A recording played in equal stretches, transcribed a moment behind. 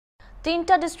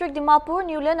तीनटा district Dimapur,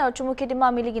 Newland और चुमुकी दिमा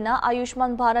मिलीगिना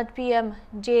Ayushman Bharat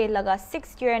PMJ लगा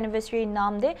 6th year anniversary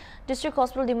नाम दे डिस्ट्रिक्ट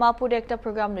हॉस्पिटल दिमापुर एक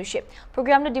प्रोग्राम लुशे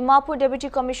प्रोग्राम ने दिमापुर डेप्यूटी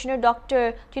कमिश्नर डॉक्टर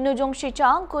तिनुजोंग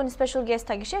शिचांग को स्पेशल गेस्ट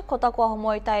थागिशे खोता को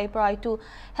हमोय ताई प्राइटू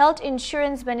हेल्थ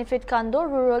इंश्योरेंस बेनिफिट कांदो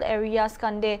रूरल एरियाज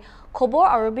कांदे खबर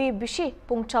अरबी बिशी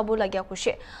पुंगचाबो लग्या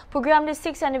कुशे प्रोग्राम ने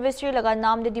 6th anniversary लगा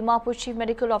नाम दे Dimapur chief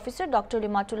medical officer doctor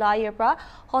लिमातुला येप्रा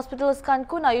hospitals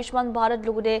Cancun Ayushman Bharat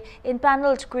लुगुदे इन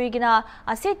पैनल क्रीगिना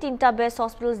असे तीनटा बेस्ट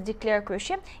हॉस्पिटल्स डिक्लेयर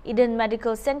कुशे ईडन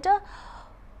मेडिकल सेंटर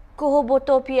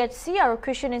कोहोबोतो PHC और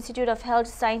Christian institute of health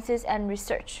sciences and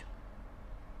research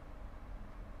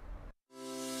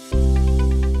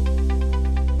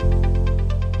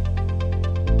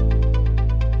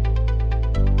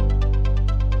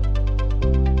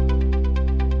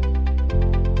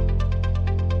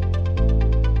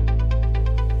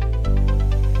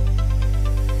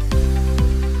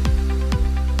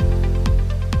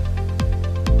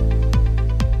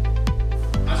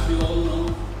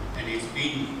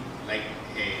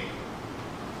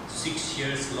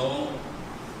long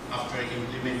after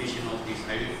implementation of this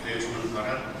Ayushman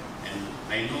Bharat, and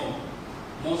I know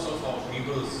most of our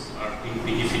peoples are being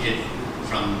benefited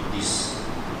from this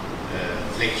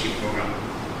flagship program.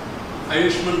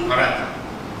 Ayushman Bharat,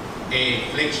 a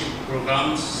flagship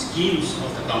program schemes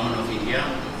of the Government of India,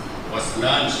 was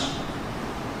launched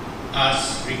as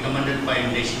recommended by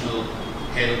National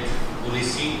Health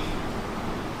Policy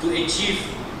to achieve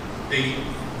the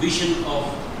vision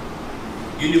of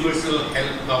universal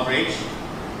health coverage.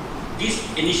 This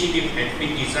initiative has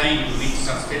been designed to meet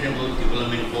sustainable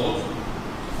development goals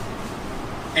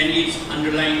and its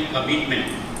underlying commitment,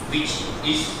 which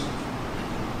is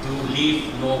to leave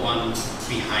no one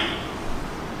behind.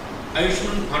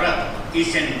 Ayushman Bharat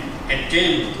is an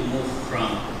attempt to move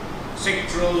from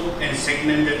sectoral and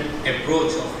segmented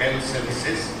approach of health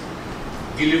services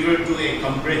delivered to a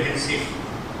comprehensive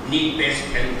need-based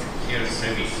health care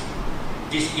service.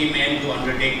 This scheme aims to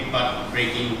undertake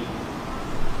path-breaking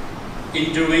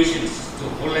interventions to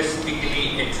holistically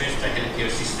address the healthcare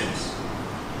systems,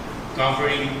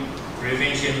 covering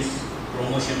preventions,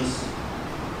 promotions,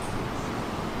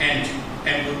 and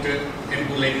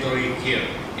ambulatory care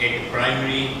at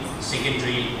primary,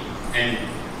 secondary, and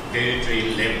tertiary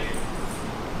level.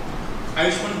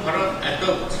 Ayushman Bharat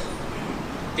adopts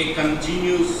a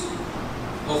continuous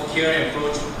of care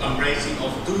approach comprising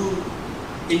of two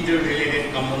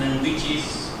interrelated component, which is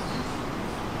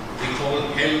we call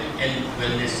health and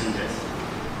wellness centers.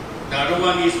 The other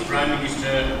one is Prime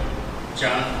Minister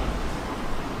Chan,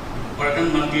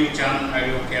 Pradhan Mantri Chan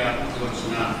Arogya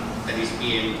Yojana, that is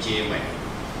PMJY.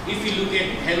 If we look at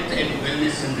health and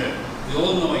wellness center, we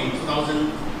all know in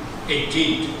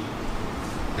 2018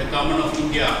 the Government of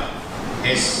India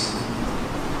has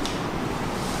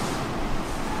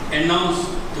announced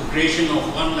the creation of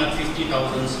 150,000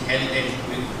 health and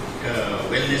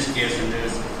wellness care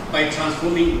centers by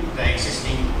transforming the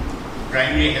existing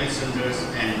primary health centers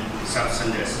and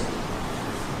sub-centers.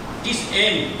 This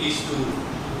aim is to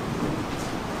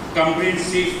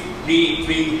comprehensively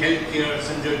bring healthcare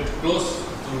centers close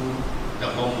to the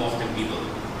home of the people.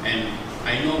 And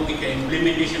I know with the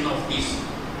implementation of this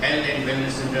health and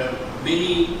wellness center,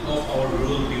 many of our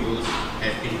rural people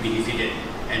have been benefited,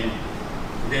 and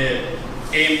the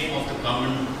aim of the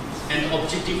government and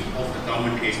objective of the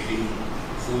government has been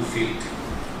fulfilled.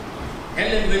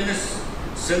 Health and wellness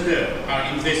centers are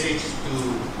envisaged to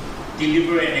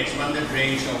deliver an expanded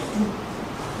range of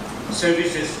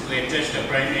services to address the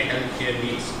primary health care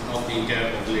needs of the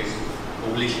entire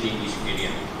population in this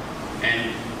area,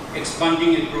 and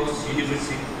expanding across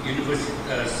universality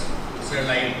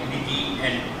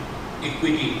and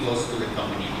equity close to the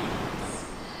community.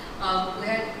 We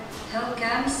had health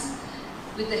camps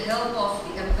with the help of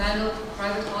the empaneled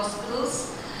private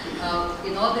hospitals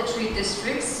in all the 3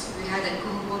 districts. We had at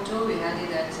Kuhuboto, we had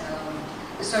it at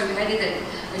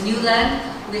Newland,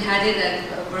 we had it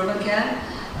at Birmingham,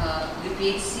 the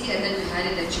PHC, and then we had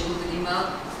it at Chibubulima,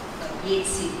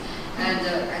 PHC. And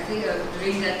I think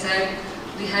during that time,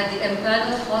 we had the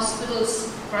empaneled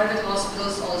hospitals, private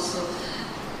hospitals also,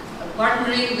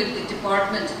 partnering with the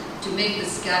department to make the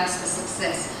scams a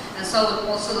success. And so I would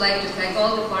also like to thank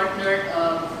all the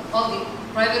all the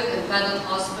private and panel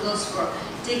hospitals for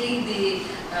taking the,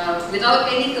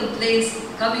 without any complaints,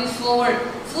 coming forward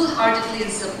full-heartedly in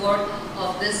support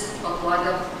of this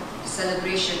Pakwada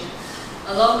celebration.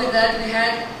 Along with that, we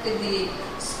had in the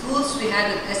schools, we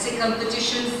had an essay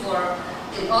competition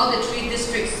in all the 3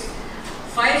 districts.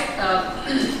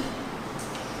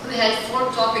 We had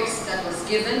 4 topics that was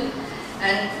given,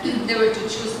 and they were to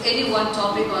choose any one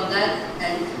topic on that,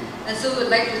 and And so we'd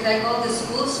like to thank all the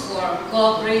schools for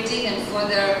cooperating and for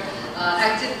their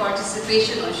active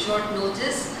participation on short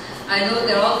notice. I know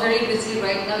they're all very busy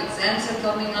right now, exams are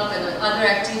coming up and other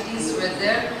activities were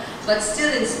there, but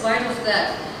still in spite of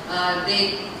that,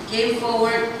 they came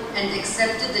forward and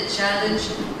accepted the challenge,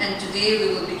 and today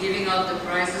we will be giving out the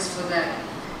prizes for that.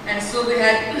 And so we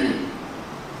had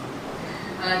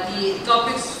the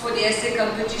topics for the essay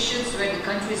competitions where the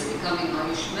country is becoming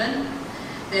Ayushman.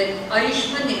 Then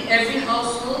Ayushman in every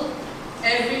household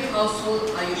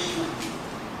Ayushman.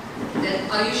 Then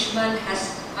Ayushman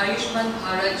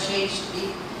Bharat changed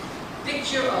the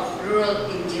picture of rural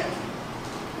India.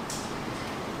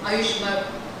 Ayushman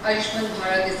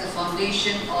Bharat is the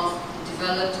foundation of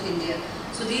developed India.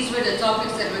 So these were the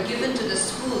topics that were given to the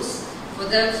schools for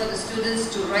the students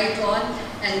to write on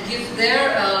and give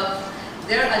their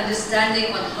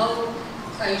understanding on how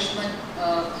Ayushman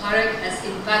Bharat has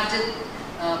impacted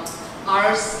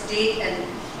our state and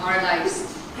our lives.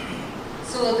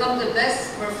 So we'll come to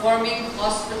best performing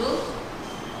hospital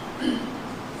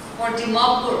for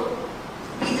Dimapur.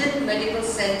 Eden Medical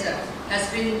Center is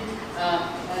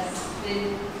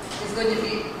going to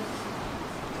be.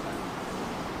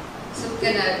 So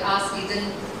can I ask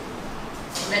Eden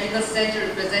Medical Center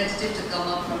representative to come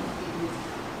up from Eden?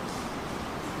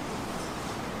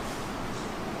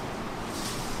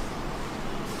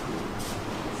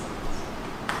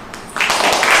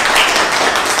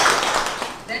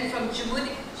 Then from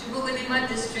Chibugulima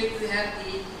district we have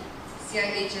the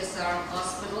CIHSR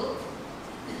hospital.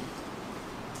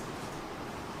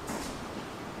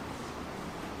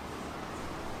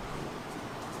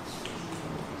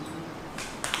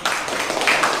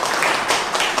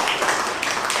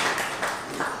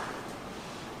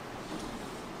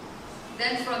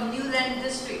 Then from Newland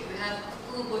district we have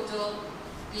Kuboto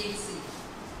PHC.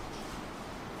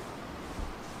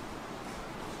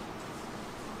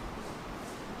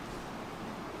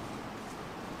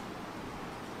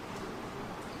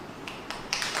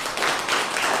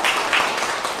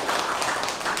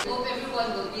 Hope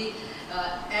everyone will be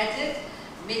added.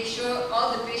 Make sure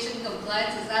all the patient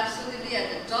compliance is absolutely at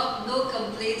the top, no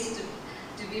complaints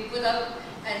to be put up,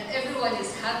 and everyone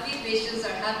is happy, patients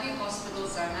are happy,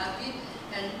 hospitals are happy,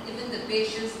 and even the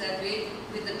patients that way,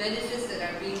 with the benefits that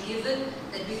are being given,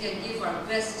 that we can give our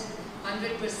best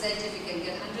 100%, if we can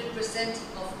get 100%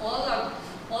 of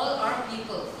all our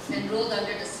people enrolled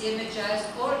under the CMHIS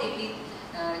or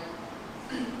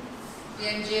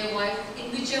PMJY,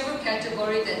 in whichever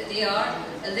category that they are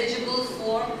eligible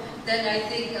for, then I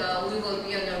think we will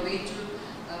be on our way to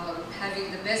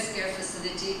having the best care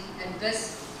facility and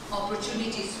best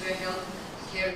opportunities for health